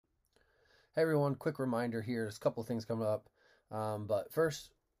Hey everyone, quick reminder here. There's a couple of things coming up. But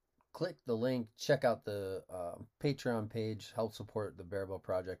first, click the link, check out the Patreon page, help support the Bear Bow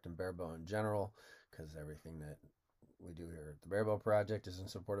Project and Bear Bow in general, because everything that we do here at the Bear Bow Project is in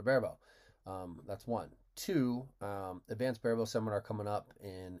support of Bear Bow. That's one. Two, Advanced Bear Bow Seminar coming up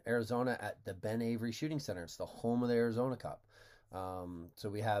in Arizona at the Ben Avery Shooting Center. It's the home of the Arizona Cup. So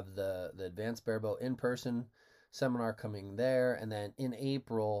we have the Advanced Bear Bow in-person seminar coming there, and then in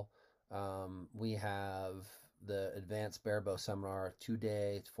April, we have the Advanced Bear Bow Seminar 2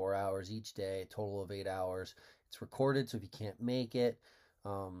 day, it's 4 hours each day, total of 8 hours. It's recorded, so if you can't make it,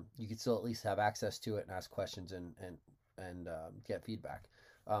 you can still at least have access to it and ask questions and get feedback.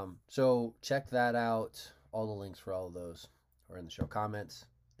 So check that out. All the links for all of those are in the show comments.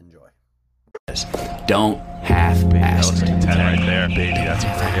 Enjoy. Don't half-ass it. 10 right there, baby. That's a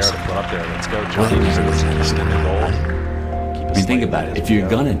great arrow to put up there. Let's go, John. Skin the goal. I mean, think about it. If you're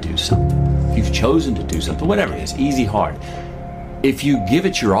gonna do something, if you've chosen to do something, whatever it is, easy, hard. If you give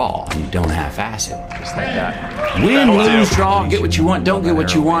it your all and you don't half-ass it, Just like that. win, lose, draw, get what you want, don't get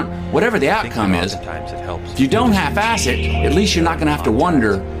what you want, whatever the outcome is. Sometimes it helps. If you don't half-ass it, at least you're not gonna have to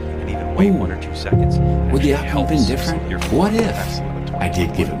wonder, And even wait 1 or 2 seconds. would the Actually outcome been helps different? your What if Excellent. I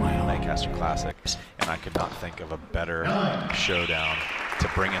did give it my all? Lancaster Classic, and I could not think of a better showdown to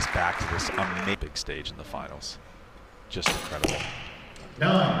bring us back to this amazing big stage in the finals. Just incredible.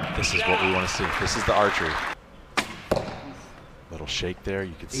 This is what we want to see. This is the archery. Little shake there.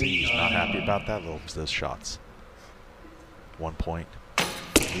 You can see he's not happy about that. Those shots. 1 point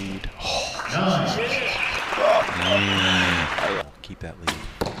lead. Keep that lead.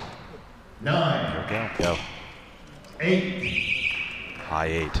 9, Here we go. Go. 8, High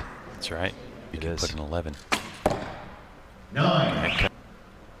 8. That's right. You It can is. put an 11. 9,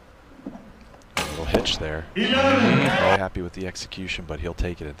 A little hitch there. 11. Very happy with the execution, but he'll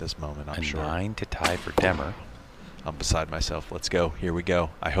take it at this moment, I'm A sure. 9 to tie for Demmer. I'm beside myself. Let's go. Here we go.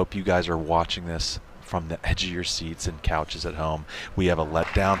 I hope you guys are watching this from the edge of your seats and couches at home. We have a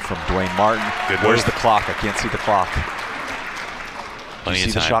letdown from Dwayne Martin. Where's the clock? I can't see the clock. Do Plenty you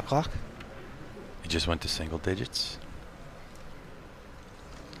of see the time. shot clock? He just went to single digits.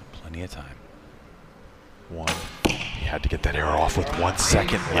 Plenty of time. 1. He had to get that arrow off with 1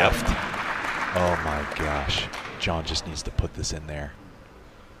 second left. Oh my gosh. John just needs to put this in there.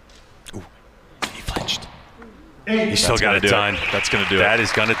 Ooh, he flinched. 8. He's still got it done. That's going to do it. That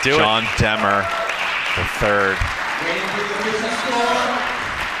is going to do John Demmer, the third.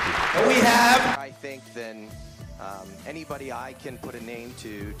 I think than anybody I can put a name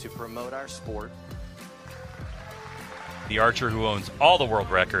to promote our sport. The archer who owns all the world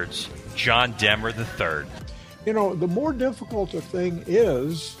records, John Demmer III. You know, the more difficult a thing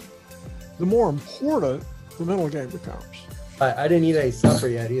is, the more important the mental game becomes. I didn't eat any supper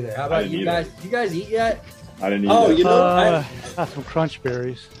yet either. How about you guys? You guys eat yet? I didn't eat Oh, it. you know, Got some crunch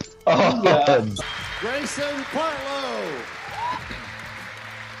berries. Grayson Partlow.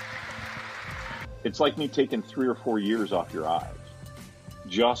 It's like me taking 3 or 4 years off your eyes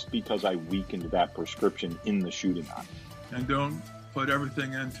just because I weakened that prescription in the shooting eye. And don't put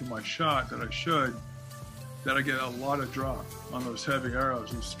everything into my shot that I should, that I get a lot of drop on those heavy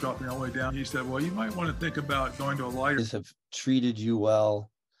arrows. He's dropping all the way down. He said, well, you might want to think about going to a lighter. Have treated you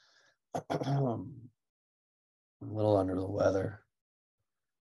well. I'm a little under the weather,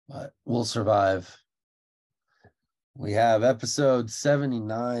 but we'll survive. We have episode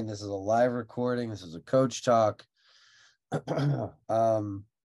 79. This is a live recording. This is a coach talk,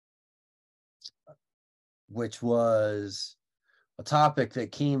 which was a topic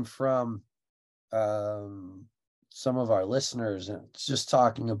that came from some of our listeners, and it's just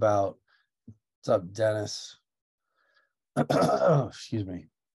talking about, what's up, Dennis? Excuse me.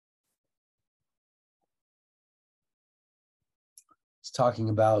 It's talking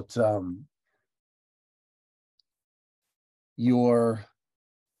about your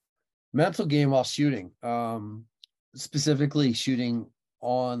mental game while shooting, specifically shooting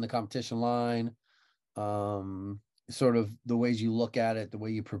on the competition line, sort of the ways you look at it, the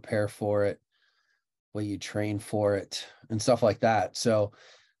way you prepare for it, way you train for it, and stuff like that. So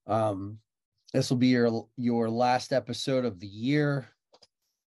this will be your last episode of the year.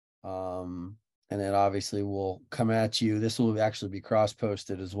 And then obviously we'll come at you. This will actually be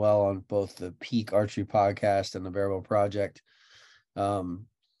cross-posted as well on both the Peak Archery Podcast and the Bear Bow Project. And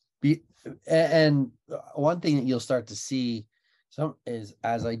one thing that you'll start to see is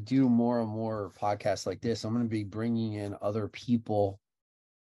as I do more and more podcasts like this, I'm going to be bringing in other people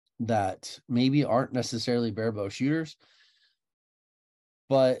that maybe aren't necessarily bear bow shooters,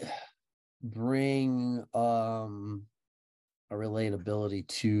 but bring a relatability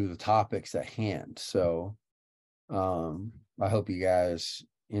to the topics at hand. So I hope you guys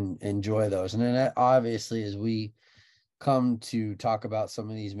enjoy those. And then obviously, as we come to talk about some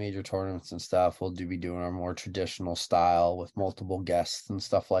of these major tournaments and stuff, we'll be doing our more traditional style with multiple guests and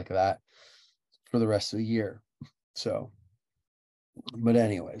stuff like that for the rest of the year. So, but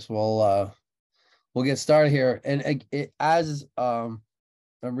anyways, we'll get started here. And as I'm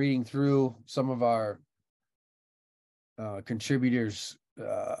reading through some of our contributors'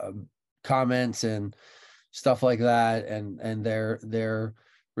 comments and stuff like that, and their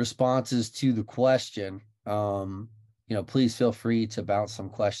responses to the question, please feel free to bounce some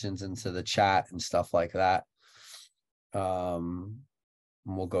questions into the chat and stuff like that. We'll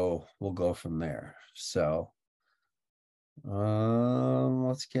go from there. So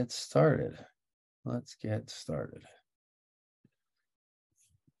let's get started. Hope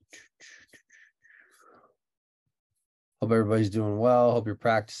everybody's doing well. Hope you're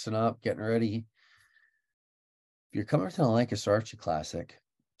practicing up, getting ready. If you're coming to the Lancaster Archery Classic,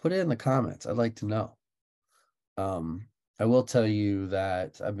 put it in the comments. I'd like to know. I will tell you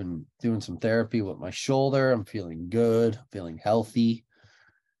that I've been doing some therapy with my shoulder. I'm feeling good, feeling healthy,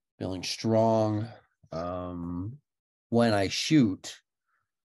 feeling strong. When I shoot,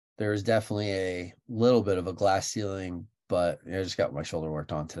 there's definitely a little bit of a glass ceiling, but I just got my shoulder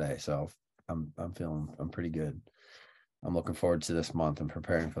worked on today, so I'm pretty good. I'm looking forward to this month and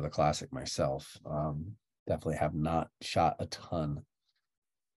preparing for the Classic myself. Definitely have not shot a ton,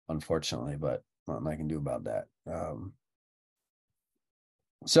 unfortunately, but nothing I can do about that.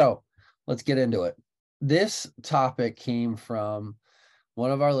 So let's get into it. This topic came from one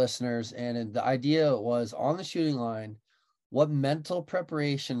of our listeners, and the idea was, on the shooting line, what mental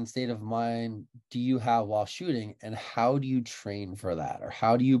preparation and state of mind do you have while shooting, and how do you train for that, or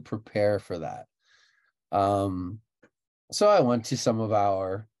how do you prepare for that? So I went to some of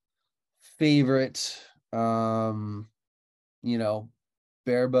our favorite, barebow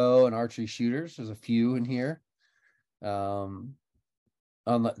and archery shooters. There's a few in here that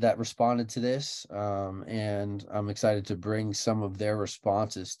responded to this, and I'm excited to bring some of their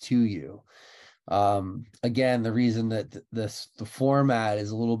responses to you. Again, the reason that the format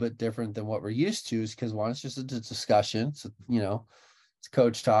is a little bit different than what we're used to is because, one, it's just a discussion. It's it's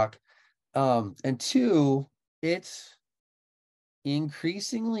coach talk, and two, it's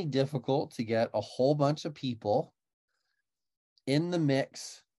increasingly difficult to get a whole bunch of people in the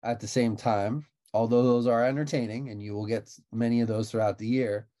mix at the same time, although those are entertaining and you will get many of those throughout the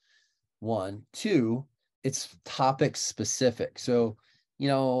year. One. Two, it's topic specific. So,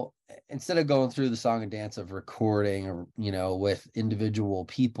 instead of going through the song and dance of recording or, with individual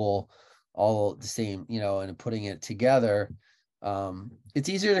people all the same, and putting it together, it's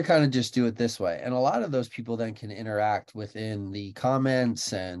easier to kind of just do it this way. And a lot of those people then can interact within the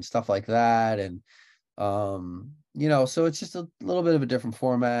comments and stuff like that. And, so it's just a little bit of a different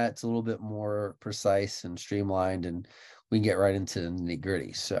format. It's a little bit more precise and streamlined, and we can get right into the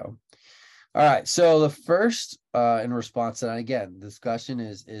nitty-gritty. So, all right. So the first, in response to that, again, the discussion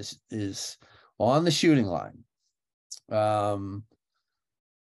is on the shooting line.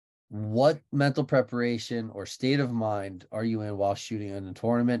 What mental preparation or state of mind are you in while shooting in a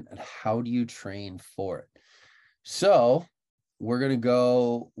tournament, and how do you train for it? So we're going to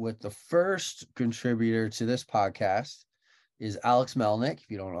go with the first contributor to this podcast is Alex Melnick.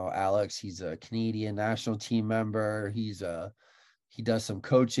 If you don't know Alex, he's a Canadian national team member. He does some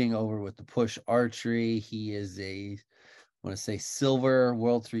coaching over with the Push Archery. He is silver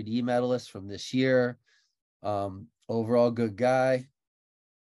World 3D medalist from this year. Overall good guy.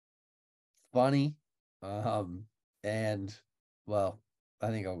 Funny, and well, I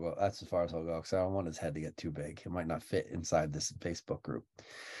think I'll go. That's as far as I'll go, because I don't want his head to get too big. It might not fit inside this Facebook group.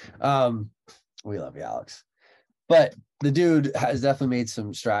 We love you, Alex, but the dude has definitely made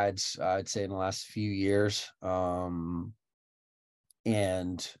some strides, I'd say, in the last few years. And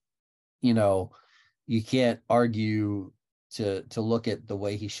you can't argue to look at the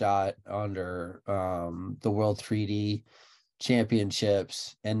way he shot under the World 3D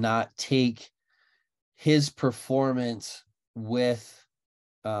Championships and not take his performance with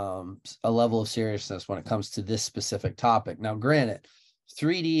a level of seriousness when it comes to this specific topic. Now, granted,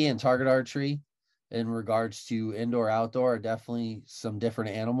 3D and target archery in regards to indoor outdoor are definitely some different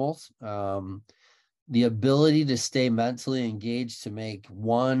animals. The ability to stay mentally engaged to make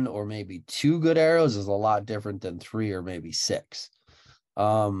one or maybe two good arrows is a lot different than three or maybe six.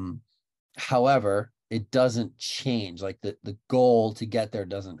 However, it doesn't change. Like the goal to get there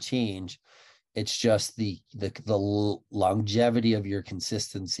doesn't change. It's just the longevity of your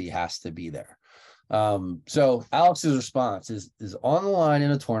consistency has to be there. So Alex's response is on the line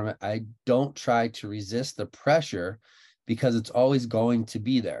in a tournament. I don't try to resist the pressure because it's always going to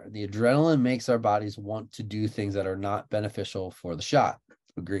be there. The adrenaline makes our bodies want to do things that are not beneficial for the shot.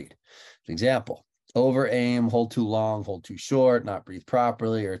 Agreed. Example, over aim, hold too long, hold too short, not breathe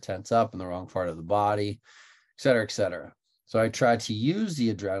properly, or tense up in the wrong part of the body, et cetera, et cetera. So I try to use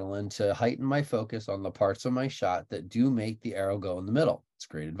the adrenaline to heighten my focus on the parts of my shot that do make the arrow go in the middle. It's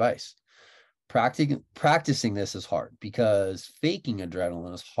great advice. Practicing this is hard because faking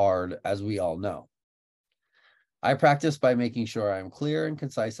adrenaline is hard, as we all know. I practice by making sure I'm clear and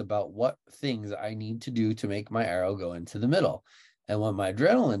concise about what things I need to do to make my arrow go into the middle. And when my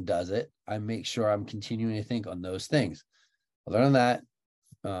adrenaline does it, I make sure I'm continuing to think on those things. Other than that,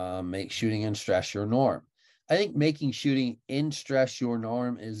 make shooting in stress your norm. I think making shooting in stress your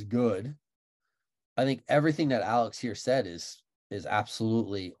norm is good. I think everything that Alex here said is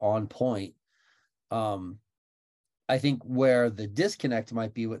absolutely on point. I think where the disconnect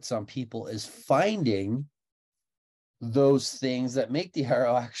might be with some people is finding those things that make the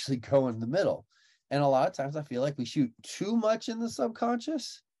arrow actually go in the middle. And a lot of times I feel like we shoot too much in the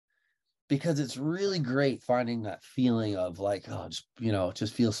subconscious because it's really great finding that feeling of like, oh, just, it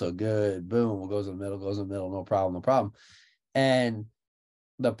just feels so good. Boom, it goes in the middle, no problem. And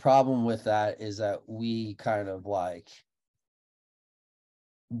the problem with that is that we kind of like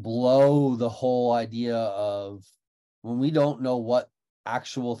blow the whole idea of when we don't know what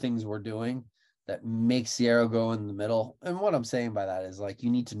actual things we're doing that makes the arrow go in the middle. And what I'm saying by that is like,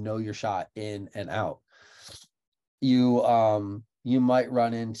 you need to know your shot in and out. You might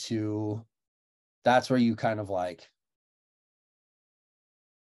run into, that's where you kind of like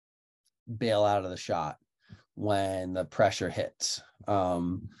bail out of the shot when the pressure hits.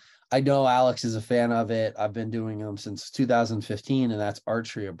 I know Alex is a fan of it. I've been doing them since 2015, and that's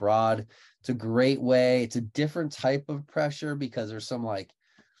archery abroad. It's a great way. It's a different type of pressure because there's some like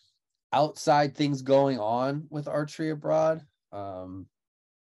outside things going on with archery abroad.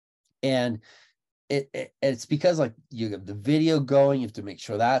 And it's because like you have the video going, you have to make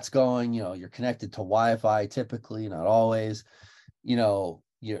sure that's going, you're connected to Wi-Fi typically, not always,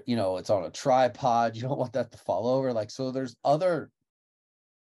 it's on a tripod. You don't want that to fall over. Like, so there's other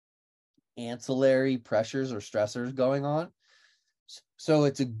ancillary pressures or stressors going on. So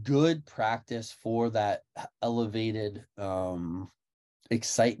it's a good practice for that elevated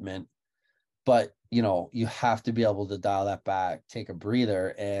excitement, but you have to be able to dial that back, take a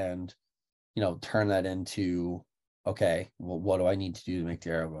breather, and turn that into, okay, well, what do I need to do to make the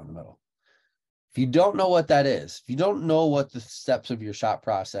arrow go in the middle? If you don't know what that is, if you don't know what the steps of your shot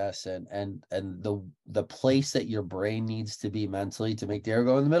process and the place that your brain needs to be mentally to make the arrow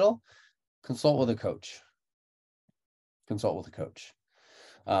go in the middle, consult with a coach.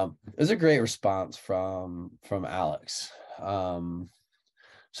 It was a great response from Alex.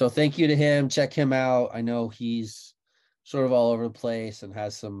 So thank you to him. Check him out. I know he's sort of all over the place and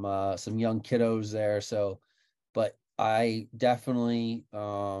has some young kiddos there. So, but I definitely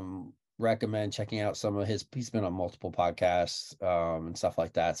recommend checking out some of his. He's been on multiple podcasts and stuff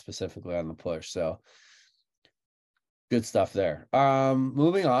like that, specifically on the push. So good stuff there.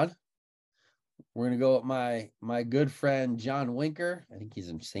 Moving on. We're going to go with my good friend, John Winker. I think he's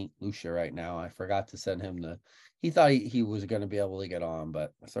in St. Lucia right now. I forgot to send him he thought he was going to be able to get on,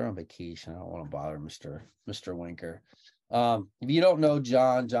 but they're on vacation. I don't want to bother Mr. Winker. If you don't know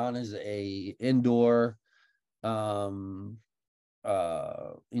John is a indoor, he's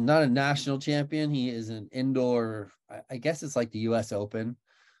not a national champion. He is an indoor, I guess it's like the US Open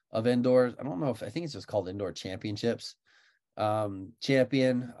of indoors. I don't know I think it's just called Indoor Championships.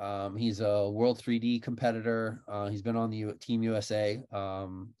 Champion. He's a World 3D competitor. He's been on the Team USA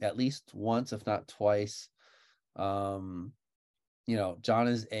at least once, if not twice. John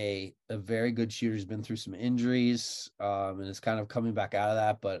is a very good shooter. He's been through some injuries and is kind of coming back out of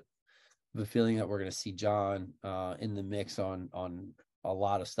that, but the feeling that we're going to see John in the mix on a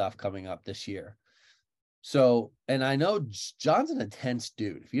lot of stuff coming up this year. So, and I know John's an intense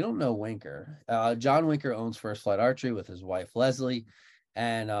dude. If you don't know Winker, John Winker owns First Flight Archery with his wife, Leslie,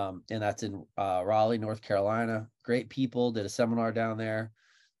 and that's in Raleigh, North Carolina. Great people, did a seminar down there.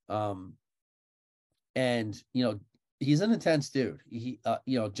 And, he's an intense dude.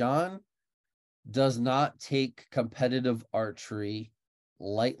 John does not take competitive archery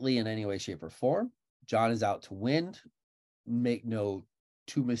lightly in any way, shape, or form. John is out to win. Make no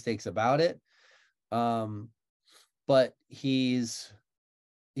two mistakes about it. But he's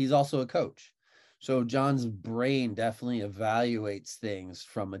also a coach. So John's brain definitely evaluates things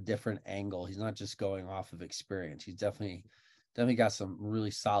from a different angle. He's not just going off of experience. He's definitely Then we got some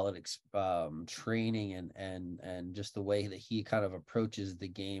really solid training, and just the way that he kind of approaches the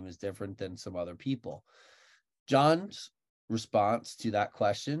game is different than some other people. John's response to that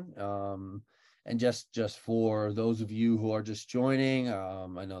question, and just for those of you who are just joining,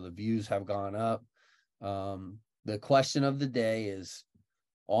 I know the views have gone up. The question of the day is,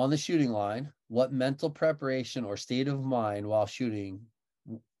 on the shooting line, what mental preparation or state of mind while shooting,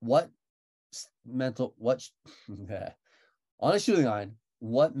 on a shooting line,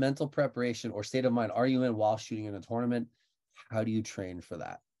 what mental preparation or state of mind are you in while shooting in a tournament? How do you train for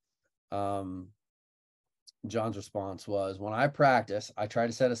that? John's response was, when I practice, I try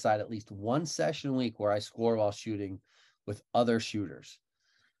to set aside at least one session a week where I score while shooting with other shooters.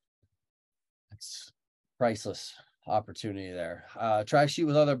 That's priceless opportunity there. Try to shoot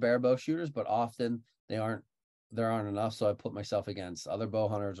with other barebow shooters, but often there aren't enough, so I put myself against other bow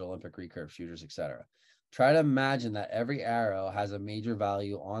hunters, Olympic recurve shooters, etc. Try to imagine that every arrow has a major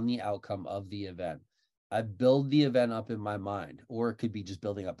value on the outcome of the event. I build the event up in my mind, or it could be just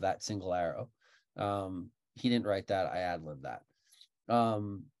building up that single arrow. He didn't write that, I ad-libbed that.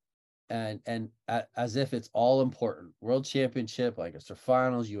 And as if it's all important. World Championship, like it's their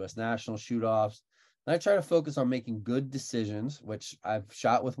finals, US National shoot-offs. And I try to focus on making good decisions, which I've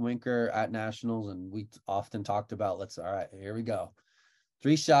shot with Winker at Nationals, and we often talked about, all right, here we go.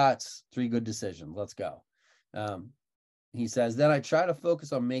 3 shots, 3 good decisions. Let's go. He says, then I try to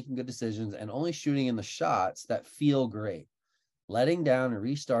focus on making good decisions and only shooting in the shots that feel great, letting down and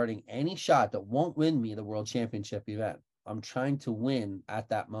restarting any shot that won't win me the World Championship event. I'm trying to win at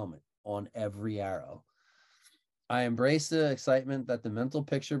that moment on every arrow. I embrace the excitement that the mental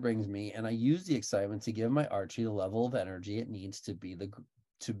picture brings me, and I use the excitement to give my archery the level of energy it needs to be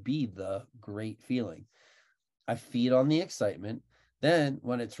the great feeling. I feed on the excitement. Then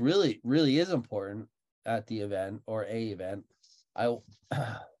when it's really, really is important at the event or a event,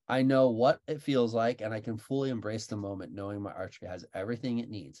 I know what it feels like, and I can fully embrace the moment knowing my archery has everything it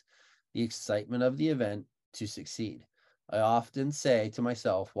needs, the excitement of the event to succeed. I often say to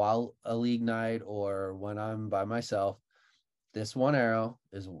myself while a league night or when I'm by myself, this one arrow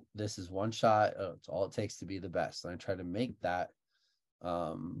is one shot. It's all it takes to be the best. And I try to make that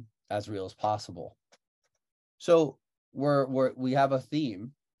as real as possible. So we have a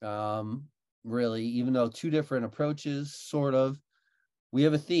theme, really, even though 2 different approaches, sort of, we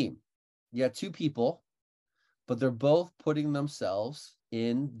have a theme. You got 2 people, but they're both putting themselves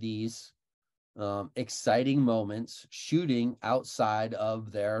in these exciting moments, shooting outside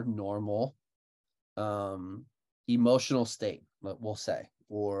of their normal emotional state, we'll say,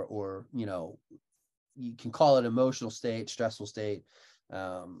 or you can call it emotional state, stressful state,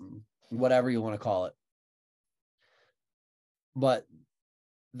 whatever you want to call it. But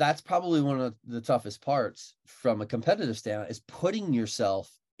that's probably one of the toughest parts from a competitive standpoint, is putting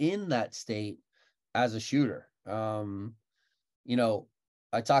yourself in that state as a shooter.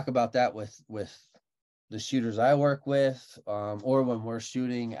 I talk about that with the shooters I work with, or when we're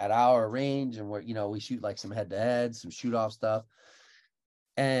shooting at our range and we shoot like some head-to-head, some shoot-off stuff.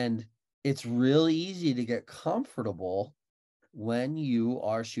 And it's really easy to get comfortable when you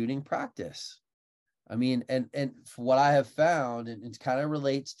are shooting practice. I mean, and what I have found, and it kind of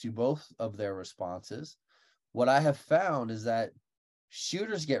relates to both of their responses, what I have found is that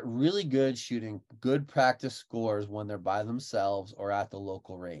shooters get really good shooting good practice scores when they're by themselves or at the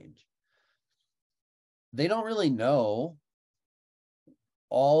local range. They don't really know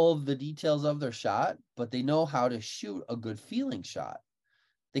all of the details of their shot, but they know how to shoot a good feeling shot.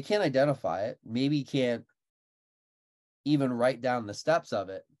 They can't identify it, maybe can't even write down the steps of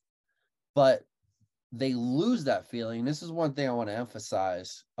it, but they lose that feeling. This is one thing I want to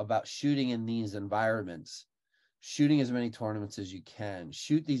emphasize about shooting in these environments. Shooting as many tournaments as you can.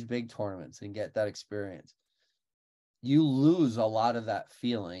 Shoot these big tournaments and get that experience. You lose a lot of that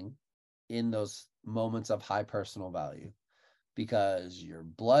feeling in those moments of high personal value because your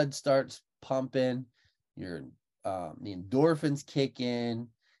blood starts pumping, the endorphins kick in,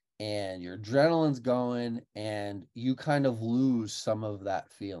 and your adrenaline's going, and you kind of lose some of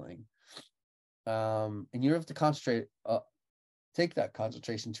that feeling. And you have to concentrate, take that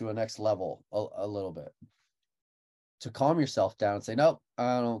concentration to a next level a little bit, to calm yourself down and say, nope,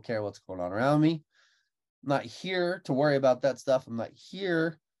 I don't care what's going on around me. I'm not here to worry about that stuff. I'm not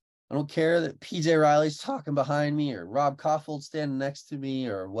here. I don't care that PJ Riley's talking behind me or Rob Koffold's standing next to me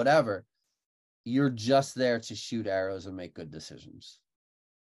or whatever. You're just there to shoot arrows and make good decisions.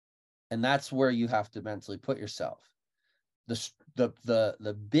 And that's where you have to mentally put yourself.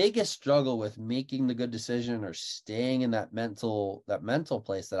 The biggest struggle with making the good decision or staying in that mental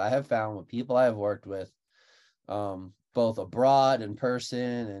place that I have found with people I have worked with, both abroad in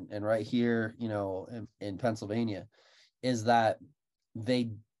person and right here, you know, in Pennsylvania, is that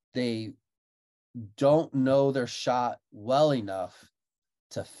they don't know their shot well enough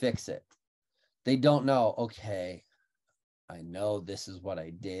to fix it. They don't know, okay, I know this is what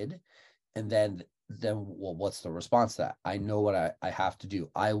I did. And then well, what's the response to that? I know what I have to do.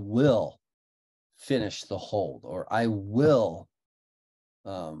 I will finish the hold, or I will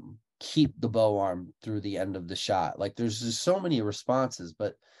keep the bow arm through the end of the shot. Like there's just so many responses,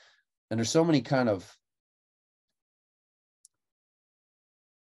 and there's so many kind of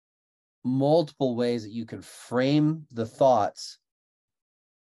multiple ways that you can frame the thoughts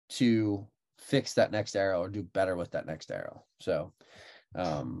to fix that next arrow or do better with that next arrow. So,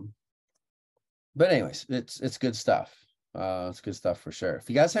 but anyways, it's good stuff. It's good stuff for sure. If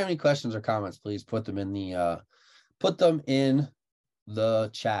you guys have any questions or comments, please put them in the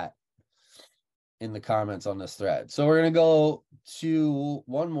chat, in the comments on this thread. So we're going to go to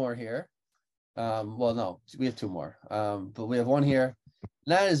one more here. Well, no, we have two more, but we have one here.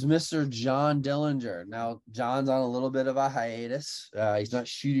 And that is Mr. John Dillinger. Now, John's on a little bit of a hiatus. He's not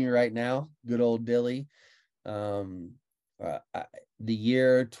shooting right now. Good old Dilly. The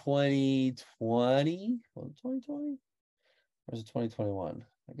year 2020, was it 2020? Or was it 2021?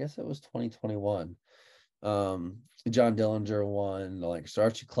 I guess it was 2021. John Dillinger won the Lancaster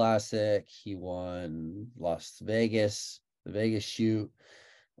Archery Classic. He won Las Vegas, the Vegas shoot.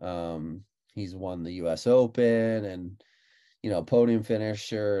 He's won the US Open and, you know, podium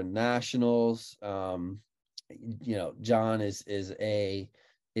finisher, nationals. You know, John is a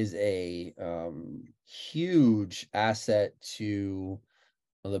huge asset to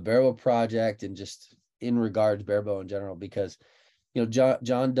the Barebow Project and just in regard to barebow in general, because, you know,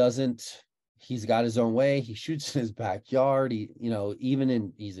 John doesn't, he's got his own way. He shoots in his backyard. He, you know,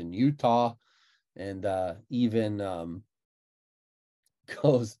 he's in Utah, and even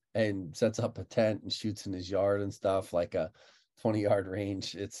goes and sets up a tent and shoots in his yard and stuff, like a 20-yard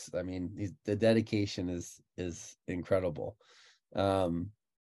range. I mean, the dedication is incredible.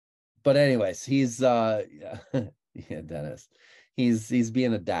 But anyways, he's yeah, Dennis. He's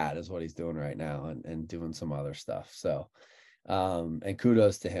being a dad is what he's doing right now, and doing some other stuff. So and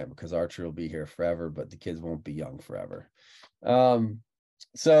kudos to him, because archery will be here forever, but the kids won't be young forever.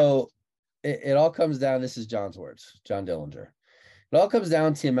 So it all comes down, this is John's words, John Dillinger. It all comes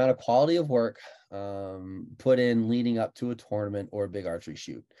down to the amount of quality of work put in leading up to a tournament or a big archery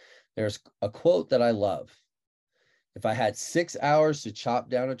shoot. There's a quote that I love. If I had 6 hours to chop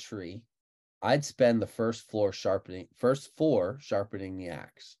down a tree, I'd spend the first four sharpening the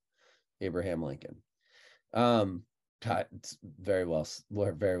axe. Abraham Lincoln. God, it's very well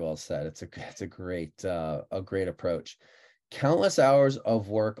said. It's a great approach. Countless hours of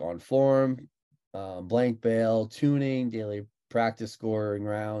work on form, blank bail, tuning, daily practice scoring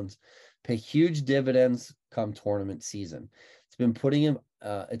rounds pay huge dividends come tournament season.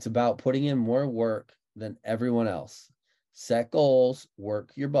 It's about putting in more work than everyone else. Set goals,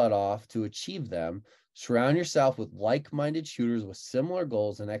 work your butt off to achieve them. Surround yourself with like-minded shooters with similar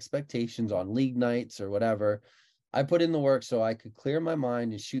goals and expectations on league nights or whatever. I put in the work so I could clear my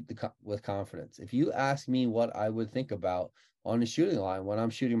mind and shoot with confidence. If you ask me what I would think about on the shooting line when I'm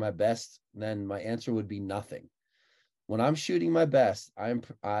shooting my best, then my answer would be nothing. When I'm shooting my best,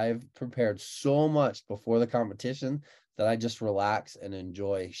 I've prepared so much before the competition that I just relax and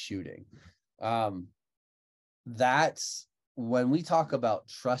enjoy shooting. That's when we talk about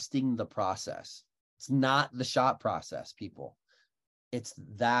trusting the process. It's not the shot process, people. It's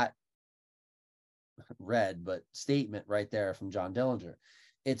that statement right there from John Dillinger.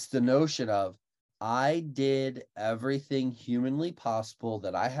 It's the notion of, I did everything humanly possible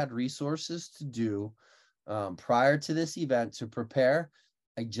that I had resources to do prior to this event to prepare.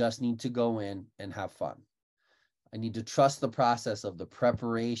 I just need to go in and have fun. I need to trust the process of the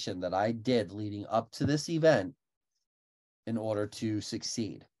preparation that I did leading up to this event in order to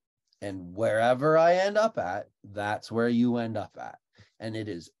succeed. And wherever I end up at, that's where you end up at. And it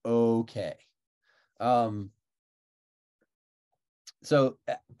is okay. So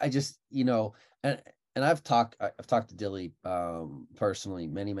I just, you know, and I've talked to Dilly personally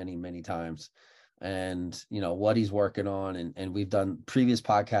many times, and you know what he's working on, and we've done previous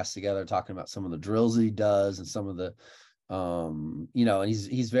podcasts together talking about some of the drills that he does and some of the you know, and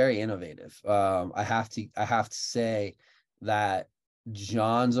he's very innovative. I have to say that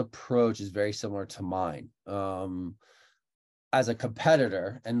John's approach is very similar to mine. As a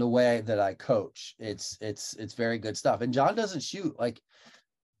competitor and the way that I coach, it's very good stuff. And John doesn't shoot like,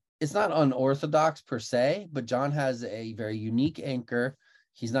 it's not unorthodox per se, but John has a very unique anchor.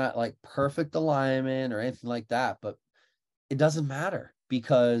 He's not like perfect alignment or anything like that, but it doesn't matter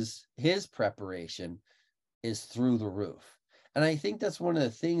because his preparation is through the roof. And I think that's one of the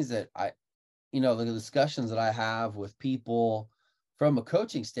things that the discussions that I have with people from a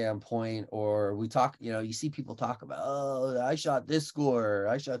coaching standpoint, or we talk, you see people talk about, oh, I shot this score,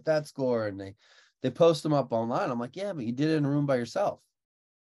 I shot that score, and they post them up online. I'm like, yeah, but you did it in a room by yourself.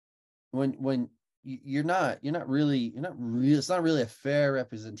 When you're not really, it's not really a fair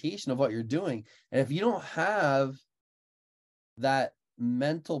representation of what you're doing. And if you don't have that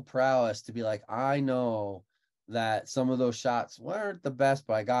mental prowess to be like, I know that some of those shots weren't the best,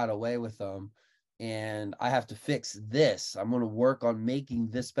 but I got away with them, and I have to fix this. I'm going to work on making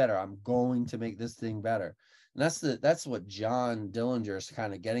this better. I'm going to make this thing better. And that's what John Dillinger is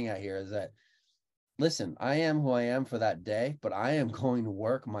kind of getting at here, is that, listen, I am who I am for that day, but I am going to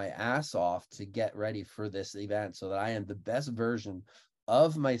work my ass off to get ready for this event so that I am the best version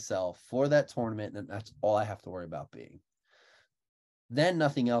of myself for that tournament. And that's all I have to worry about being. Then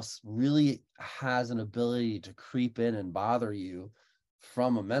nothing else really has an ability to creep in and bother you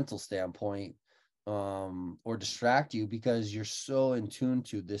from a mental standpoint, or distract you, because you're so in tune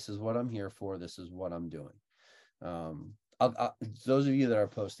to, this is what I'm here for, this is what I'm doing. Those of you that are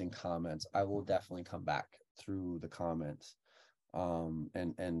posting comments, I will definitely come back through the comments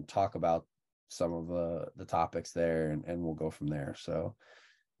and talk about some of the topics there, and we'll go from there. So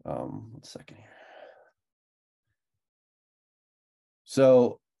 1 second here.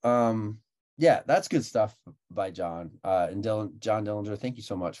 So yeah, that's good stuff by John and John Dillinger. Thank you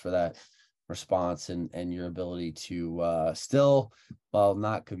so much for that response and your ability to still, while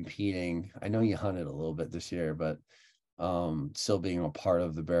not competing, I know you hunted a little bit this year, but still being a part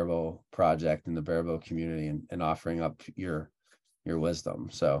of the Barebow project and the Barebow community, and offering up your wisdom.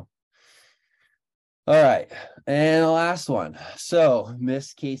 So, all right, and the last one. So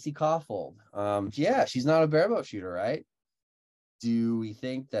Miss Casey Kaufhold, yeah, she's not a barebow shooter, right? Do we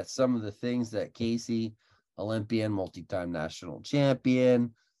think that some of the things that Casey, Olympian, multi-time national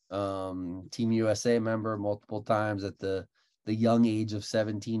champion, Team USA member multiple times at the young age of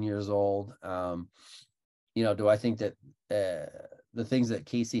 17 years old, do I think that the things that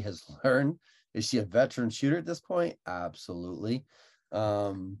Casey has learned, is she a veteran shooter at this point? Absolutely.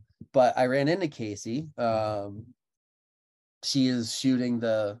 But I ran into Casey. She is shooting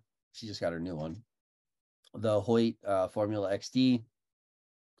she just got her new one, the Hoyt Formula XD.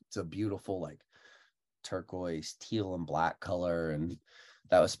 It's a beautiful, like, turquoise, teal, and black color, and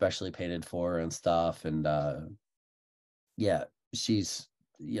that was specially painted for her and stuff. And yeah,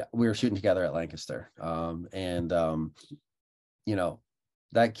 we were shooting together at Lancaster.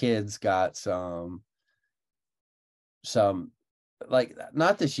 That kid's got some like,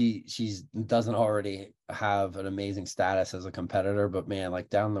 not that she's doesn't already have an amazing status as a competitor, but man, like,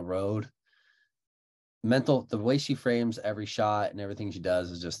 down the road, the way she frames every shot and everything she does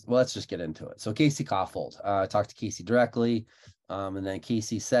is just, well, let's just get into it. So Casey Kaufhold, I talked to Casey directly, and then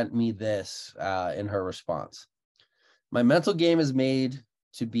Casey sent me this in her response. My mental game is made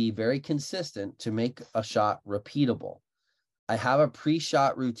to be very consistent to make a shot repeatable. I have a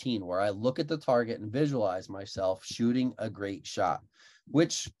pre-shot routine where I look at the target and visualize myself shooting a great shot,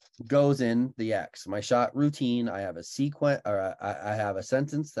 which goes in the X. My shot routine, I have a sequence, or I have a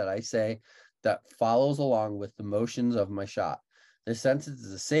sentence that I say that follows along with the motions of my shot. This sentence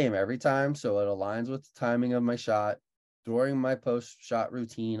is the same every time, so it aligns with the timing of my shot. During my post-shot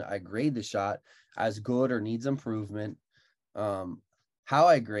routine, I grade the shot as good or needs improvement. How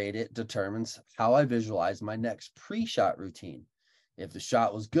I grade it determines how I visualize my next pre-shot routine. If the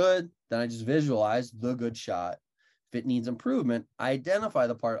shot was good, then I just visualize the good shot. If it needs improvement, I identify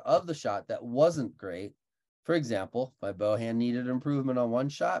the part of the shot that wasn't great. For example, if my bow hand needed improvement on one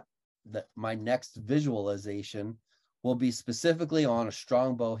shot, that my next visualization will be specifically on a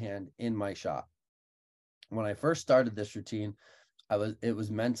strong bow hand in my shot. When I first started this routine, it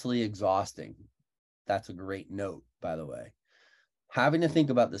was mentally exhausting. That's a great note, by the way. Having to think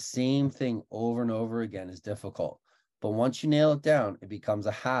about the same thing over and over again is difficult, but once you nail it down, it becomes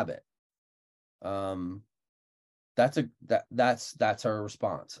a habit. That's her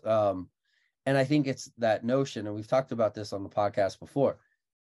response. And I think it's that notion, and we've talked about this on the podcast before.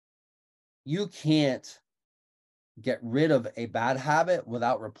 You can't get rid of a bad habit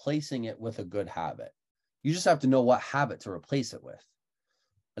without replacing it with a good habit. You just have to know what habit to replace it with.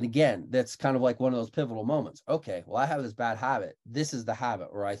 And again, that's kind of like one of those pivotal moments. Okay, well, I have this bad habit. This is the habit,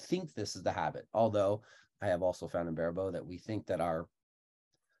 or I think this is the habit. Although I have also found in Barebow that we think that our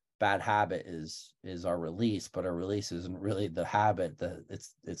bad habit is our release, but our release isn't really the habit.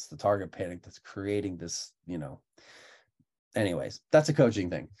 It's the target panic that's creating this, Anyways, that's a coaching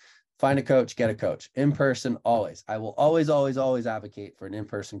thing. Find a coach, get a coach. In person, always. I will always, always, always advocate for an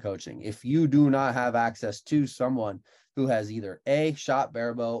in-person coaching. If you do not have access to someone who has either A, shot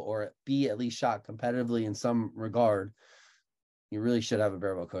barebow, or B, at least shot competitively in some regard, you really should have a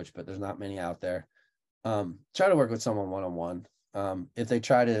barebow coach, but there's not many out there. Try to work with someone one-on-one. If they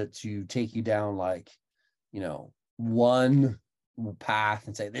try to take you down like, one path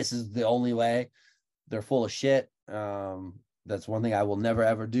and say, this is the only way, they're full of shit. That's one thing I will never,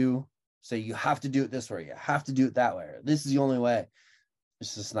 ever do. Say, you have to do it this way. You have to do it that way. Or, this is the only way.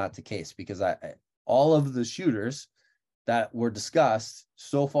 It's just not the case, because all of the shooters that were discussed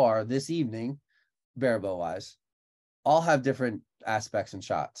so far this evening, barebow wise, all have different aspects and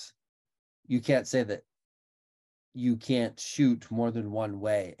shots. You can't say that you can't shoot more than one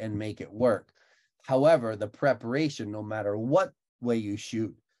way and make it work. However, the preparation, no matter what way you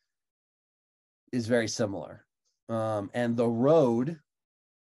shoot, is very similar. And the road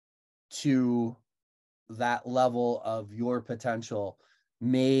to that level of your potential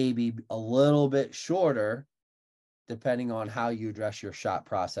may be a little bit shorter, depending on how you address your shot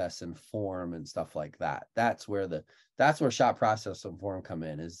process and form and stuff like that. That's where shot process and form come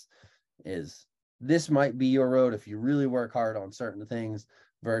in, is this might be your road if you really work hard on certain things,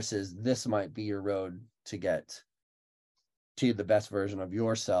 versus this might be your road to get to the best version of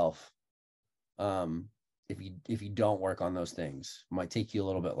yourself. If you don't work on those things, it might take you a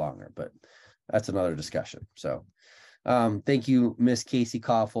little bit longer, but that's another discussion. So thank you, Miss Casey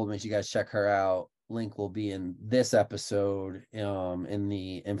Kaufhold. Make sure you guys check her out. Link will be in this episode, in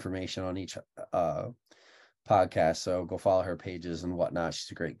the information on each podcast. So go follow her pages and whatnot.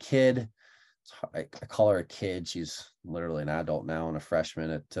 She's a great kid. I call her a kid. She's literally an adult now and a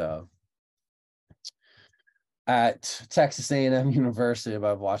freshman at Texas A&M University.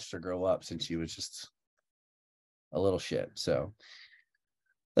 But I've watched her grow up since she was just a little shit. So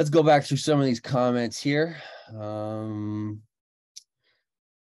let's go back through some of these comments here.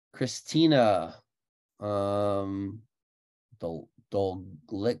 Christina Dolekbia.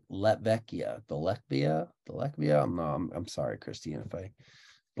 I'm sorry, Christina, if I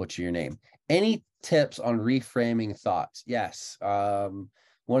butcher your name. Any tips on reframing thoughts? Yes. One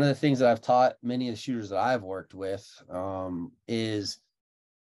of the things that I've taught many of the shooters that I've worked with is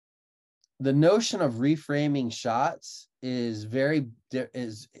the notion of reframing shots is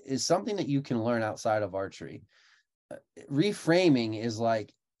something that you can learn outside of archery. Reframing is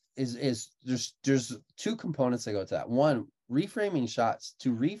there's two components that go to that. One, reframing shots,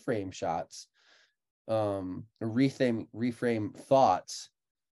 to reframe shots, or reframe thoughts,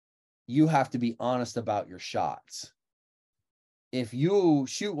 you have to be honest about your shots. If you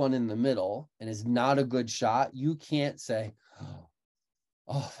shoot one in the middle and it's not a good shot, you can't say,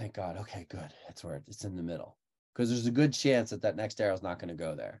 oh, thank God. Okay, good. That's where it's in the middle. Because there's a good chance that next arrow is not going to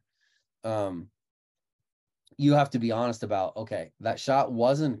go there. You have to be honest about, okay, that shot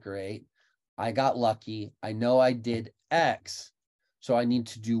wasn't great. I got lucky. I know I did X, so I need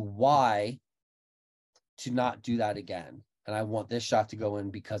to do Y to not do that again. And I want this shot to go in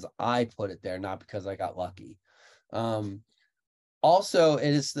because I put it there, not because I got lucky. Also,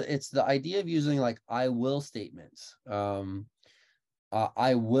 it's the idea of using like I will statements.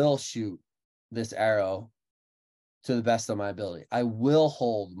 I will shoot this arrow to the best of my ability. I will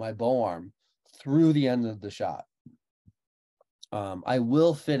hold my bow arm through the end of the shot. I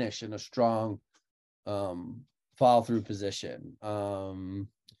will finish in a strong follow through position.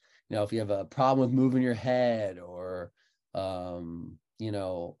 If you have a problem with moving your head, or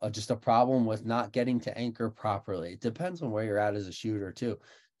just a problem with not getting to anchor properly, it depends on where you're at as a shooter too.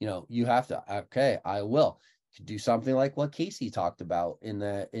 You have to, okay, I will do something like what Casey talked about and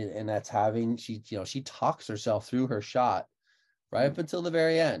that's having, she talks herself through her shot right up until the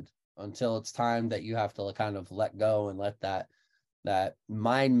very end, until it's time that you have to kind of let go and let that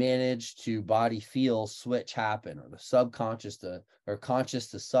mind manage to body feel switch happen, or the subconscious or conscious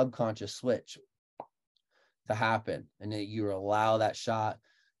to subconscious switch to happen, and that you allow that shot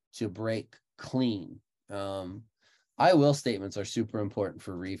to break clean. I will statements are super important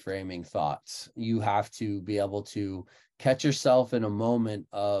for reframing thoughts. You have to be able to catch yourself in a moment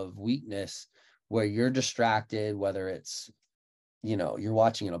of weakness where you're distracted, whether it's, you're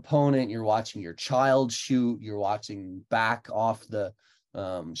watching an opponent, you're watching your child shoot, you're watching back off the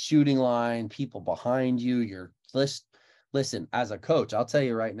shooting line, people behind you. Listen, as a coach, I'll tell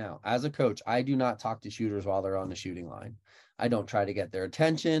you right now, as a coach, I do not talk to shooters while they're on the shooting line. I don't try to get their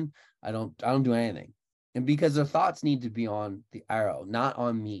attention. I don't do anything. And because their thoughts need to be on the arrow, not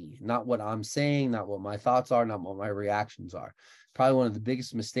on me, not what I'm saying, not what my thoughts are, not what my reactions are. Probably one of the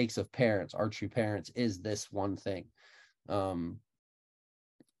biggest mistakes of parents, archery parents, is this one thing.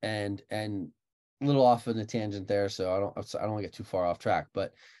 and a little off on the tangent there, so I don't want to get too far off track,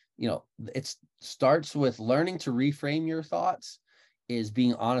 but it starts with learning to reframe your thoughts, is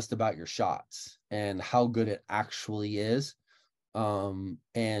being honest about your shots and how good it actually is. And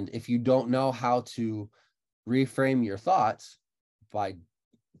if you don't know how to reframe your thoughts by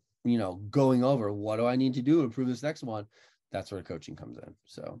going over what do I need to do to improve this next one, that's where coaching comes in.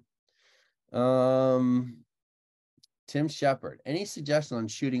 So Tim Shepard, any suggestion on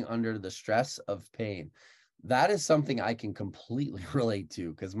shooting under the stress of pain? That is something I can completely relate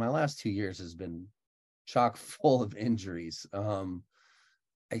to, because my last 2 years has been chock full of injuries.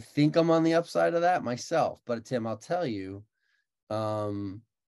 I think I'm on the upside of that myself, but Tim, I'll tell you,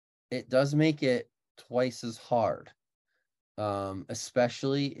 it does make it twice as hard,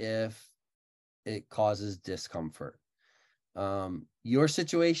 especially if it causes discomfort. Your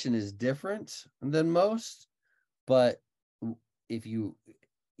situation is different than most, but if you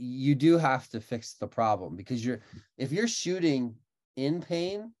do have to fix the problem, because if you're shooting in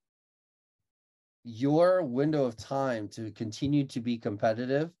pain, your window of time to continue to be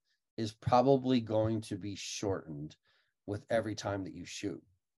competitive is probably going to be shortened with every time that you shoot.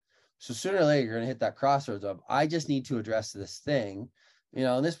 So sooner or later, you're going to hit that crossroads of, I just need to address this thing,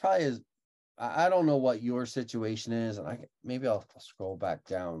 and this probably is, I don't know what your situation is, and maybe I'll scroll back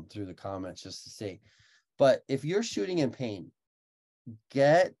down through the comments just to see. But if you're shooting in pain,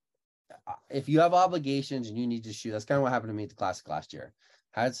 if you have obligations and you need to shoot, that's kind of what happened to me at the Classic last year.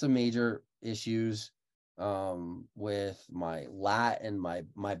 Had some major issues with my lat and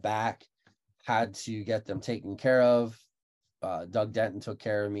my back, had to get them taken care of. Doug Denton took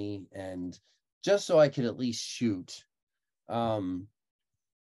care of me, and just so I could at least shoot. And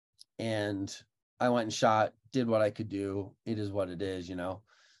I went and shot, did what I could do. It is what it is,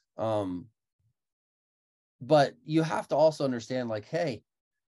 but you have to also understand, like, hey,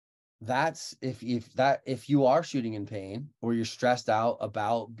 that's if you are shooting in pain, or you're stressed out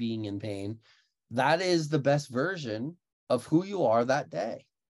about being in pain, that is the best version of who you are that day.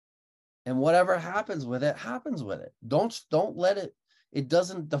 And whatever happens with it, happens with it. Don't let it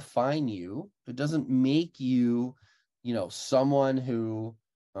doesn't define you. It doesn't make you, someone who,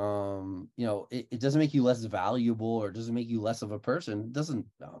 it doesn't make you less valuable, or it doesn't make you less of a person. It doesn't,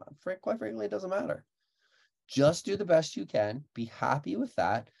 quite frankly, it doesn't matter. Just do the best you can, be happy with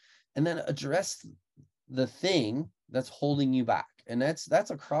that, and then address the thing that's holding you back. And that's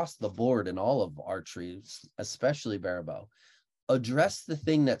across the board in all of archery, especially barebow. Address the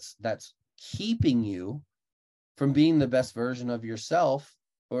thing that's keeping you from being the best version of yourself,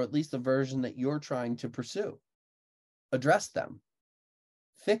 or at least the version that you're trying to pursue. Address them,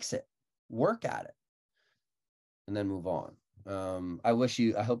 fix it, work at it, and then move on.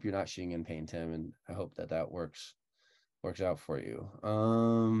 I hope you're not shooting in pain, Tim, and I hope that works out for you.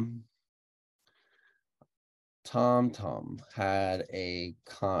 Tom had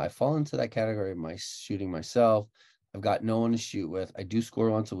I fall into that category of my shooting myself. I've got no one to shoot with. I do score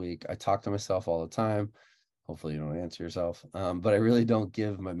once a week. I talk to myself all the time. Hopefully you don't answer yourself. But I really don't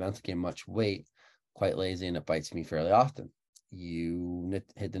give my mental game much weight. Quite lazy, and it bites me fairly often. You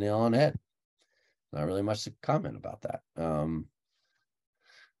hit the nail on the head. Not really much to comment about that.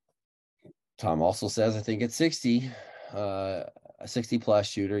 Tom also says, I think at 60, a 60 plus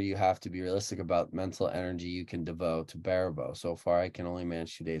shooter, you have to be realistic about mental energy you can devote to barebow. So far, I can only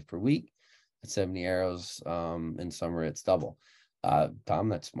manage 2 days per week at 70 arrows. In summer, it's double. Tom,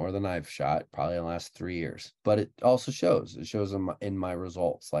 that's more than I've shot probably in the last 3 years. But it also shows. It shows in my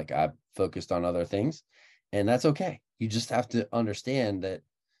results. Like, I've focused on other things, and that's okay. You just have to understand that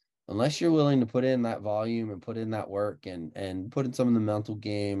unless you're willing to put in that volume and put in that work and put in some of the mental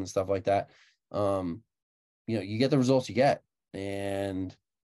game and stuff like that, you get the results you get. And,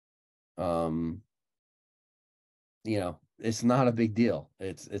 it's not a big deal.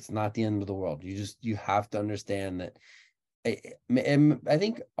 It's not the end of the world. You have to understand that. I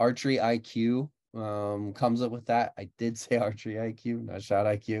think archery IQ comes up with that. I did say archery IQ, not shot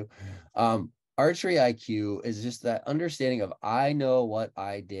IQ. Archery IQ is just that understanding of, I know what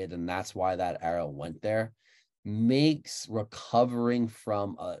I did, and that's why that arrow went there, makes recovering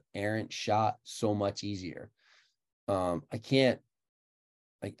from an errant shot so much easier. I can't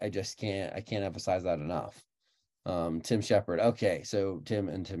emphasize that enough. Tim Shepard. Okay, so Tim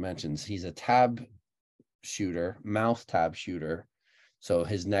mentions he's a tab shooter, mouth tab shooter. So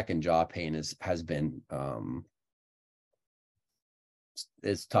his neck and jaw pain has been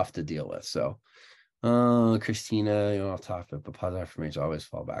it's tough to deal with. So Christina, off topic, but positive affirmation always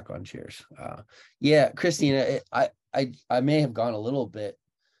fall back on cheers. Yeah, Christina, I may have gone a little bit,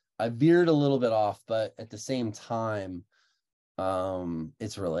 I veered a little bit off, but at the same time,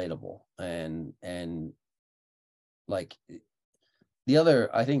 it's relatable. And like the other,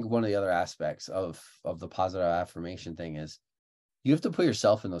 I think one of the other aspects of the positive affirmation thing is you have to put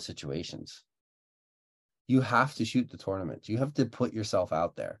yourself in those situations. You have to shoot the tournament. You have to put yourself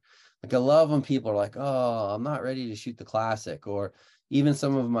out there. Like, I love when people are like, oh, I'm not ready to shoot the classic, or even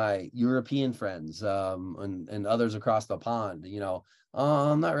some of my European friends and others across the pond, you know,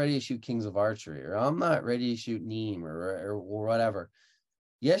 oh, I'm not ready to shoot Kings of Archery, or I'm not ready to shoot Nîmes or whatever.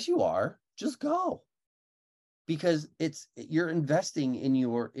 Yes, you are. Just go. Because you're investing in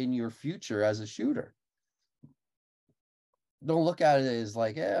your future as a shooter. Don't look at it as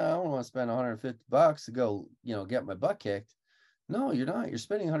like, yeah, I don't want to spend $150 to go, you know, get my butt kicked. No, you're not. You're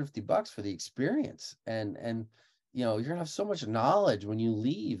spending $150 for the experience, and you know, you're gonna have so much knowledge when you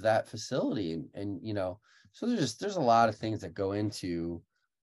leave that facility, and you know, so there's a lot of things that go into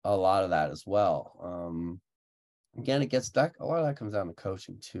a lot of that as well. Again, it gets that a lot of that comes down to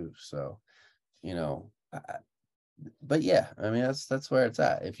coaching too. So, you know, but yeah, I mean, that's where it's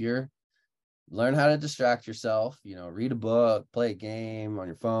at. If you're learn how to distract yourself, you know, read a book, play a game on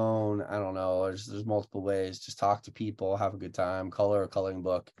your phone. I don't know. There's multiple ways. Just talk to people, have a good time, color a coloring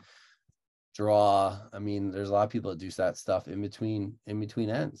book, draw. I mean, there's a lot of people that do that stuff in between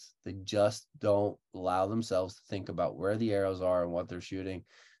ends. They just don't allow themselves to think about where the arrows are and what they're shooting.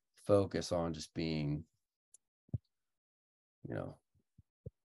 Focus on just being, you know,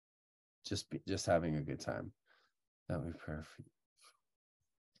 just having a good time. That would be perfect.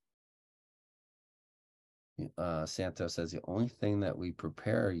 Santos says the only thing that we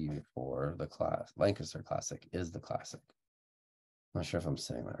prepare you for the Lancaster Classic is the Classic. I'm not sure if I'm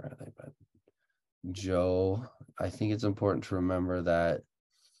saying that right, but Joe, I think it's important to remember that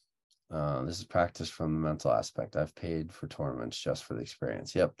this is practice from the mental aspect. I've paid for tournaments just for the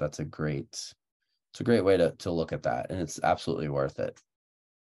experience. Yep, it's a great way to look at that, and it's absolutely worth it.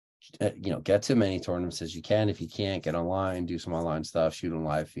 You know, get to many tournaments as you can. If you can't, get online, do some online stuff, shoot on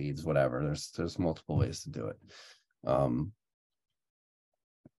live feeds, whatever. There's multiple ways to do it.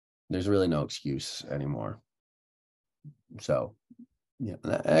 There's really no excuse anymore. So yeah,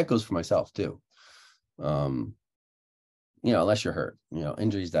 that goes for myself too. You know, unless you're hurt, you know,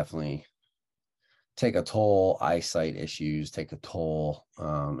 injuries definitely take a toll. Eyesight issues take a toll,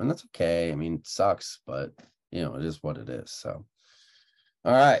 and that's okay. I mean, it sucks, but you know, it is what it is. So.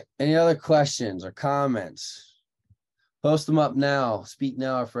 All right. Any other questions or comments? Post them up now. Speak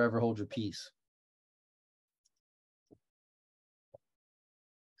now or forever hold your peace.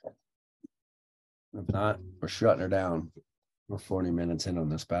 If not, we're shutting her down. We're 40 minutes in on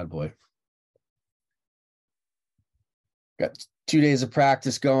this bad boy. Got 2 days of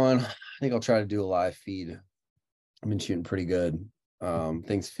practice going. I think I'll try to do a live feed. I've been shooting pretty good.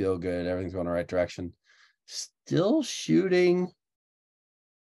 Things feel good. Everything's going the right direction. Still shooting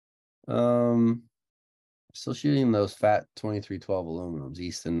those fat 2312 aluminums,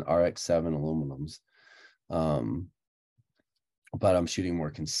 Easton RX7 aluminums, but I'm shooting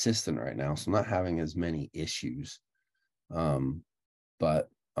more consistent right now, so I'm not having as many issues. But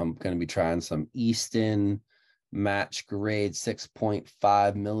I'm going to be trying some Easton match grade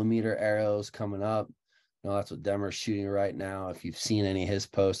 6.5 millimeter arrows coming up. You know, that's what Demer's shooting right now. If you've seen any of his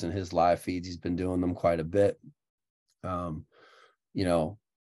posts and his live feeds, he's been doing them quite a bit. You know,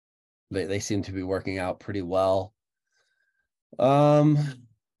 they seem to be working out pretty well. I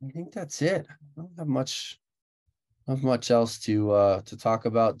think that's it. I don't have much else to talk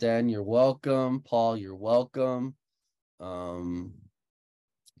about. Dan, you're welcome. Paul, you're welcome. Tim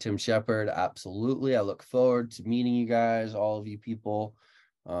Shepard, absolutely. I look forward to meeting you guys, all of you people.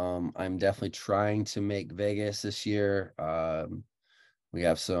 I'm definitely trying to make Vegas this year. I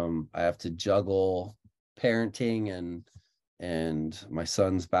have to juggle parenting and my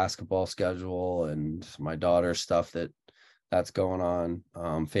son's basketball schedule and my daughter's stuff that's going on.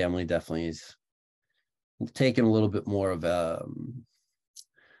 Family definitely is taking a little bit more of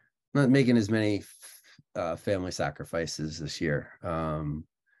not making as many family sacrifices this year.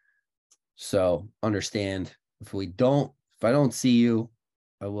 So understand if I don't see you,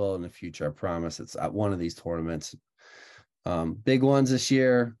 I will in the future. I promise. It's at one of these tournaments. Big ones this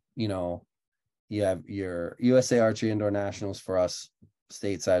year, you know. You have your USA Archery Indoor Nationals for us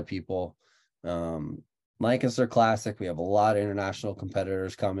stateside people. Lancaster Classic, we have a lot of international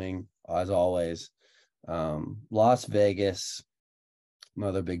competitors coming, as always. Las Vegas,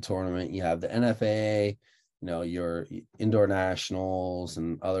 another big tournament. You have the NFAA, you know, your Indoor Nationals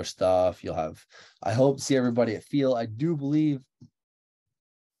and other stuff. You'll have, I hope to see everybody at Field. I do believe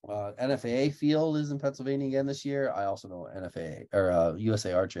NFAA Field is in Pennsylvania again this year. I also know NFAA or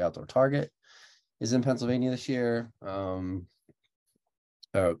USA Archery Outdoor Target is in Pennsylvania this year.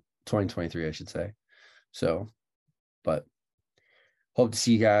 2023, I should say. So, but hope to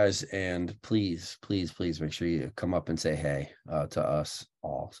see you guys, and please make sure you come up and say hey to us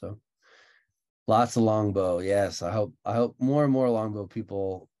all. So lots of longbow. Yes, I hope more and more longbow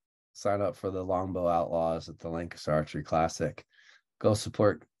people sign up for the Longbow Outlaws at the Lancaster Archery Classic. Go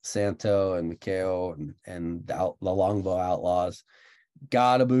support Santo and Mikhail and the Longbow Outlaws.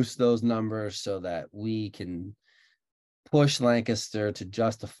 Gotta boost those numbers so that we can push Lancaster to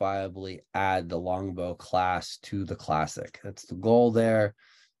justifiably add the longbow class to the classic. That's the goal there.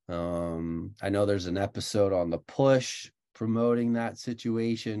 I know there's an episode on the push promoting that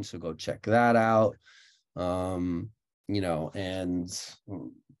situation, so go check that out. And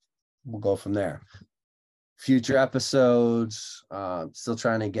we'll go from there. Future episodes, still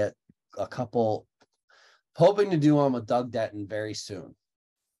trying to get a couple, hoping to do one with Doug Denton very soon.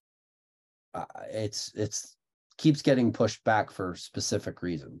 It's keeps getting pushed back for specific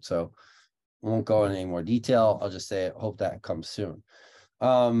reasons, so I won't go into any more detail. I'll just say I hope that comes soon.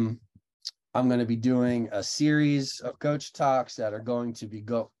 I'm going to be doing a series of coach talks that are going to be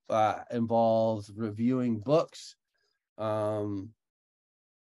involve reviewing books.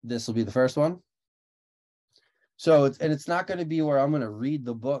 This will be the first one. So it's not going to be where I'm going to read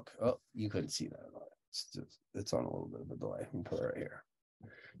the book. Oh, you couldn't see that. It's on a little bit of a delay. I'm put it right here.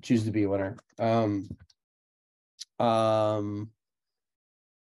 Choose to be a winner.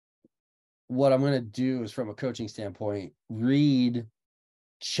 What I'm going to do is, from a coaching standpoint, read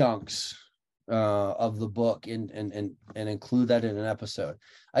chunks of the book and include that in an episode.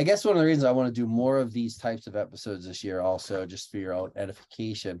 I guess one of the reasons I want to do more of these types of episodes this year, also just for your own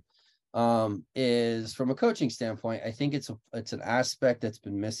edification, is from a coaching standpoint. I think it's an aspect that's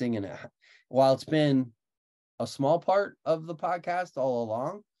been missing, and while it's been a small part of the podcast all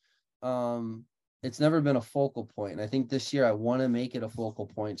along, it's never been a focal point. And I think this year I want to make it a focal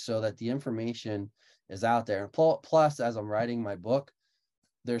point so that the information is out there. And plus, as I'm writing my book,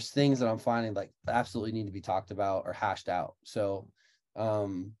 there's things that I'm finding like absolutely need to be talked about or hashed out. So,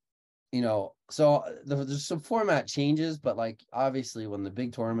 there's some format changes, but like, obviously when the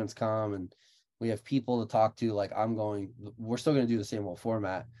big tournaments come and we have people to talk to, like we're still going to do the same old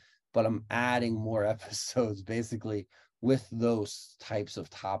format, but I'm adding more episodes basically with those types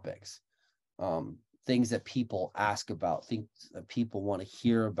of topics. Things that people ask about, things that people want to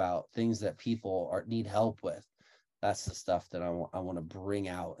hear about, things that people need help with. That's the stuff that I want to bring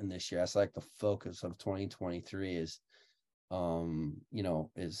out in this year. That's like the focus of 2023 is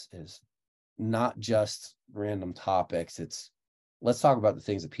not just random topics. It's let's talk about the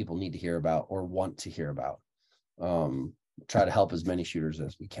things that people need to hear about or want to hear about. Try to help as many shooters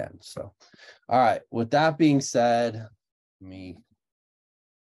as we can. So, all right. With that being said, let me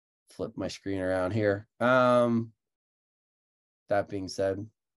flip my screen around here. That being said,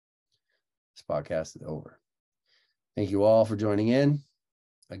 this podcast is over. Thank you all for joining in.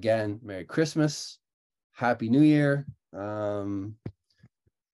 Again, Merry Christmas, Happy New Year.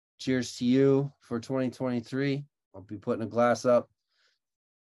 Cheers to you for 2023. I'll be putting a glass up.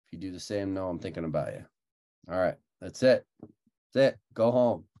 If you do the same, know I'm thinking about you. All right, that's it. That's it. Go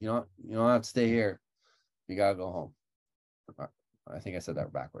home. You don't have to stay here. You gotta go home. All right. I think I said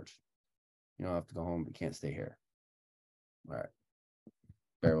that backwards. You don't have to go home, but you can't stay here. All right.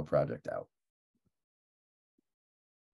 Barrel Project out.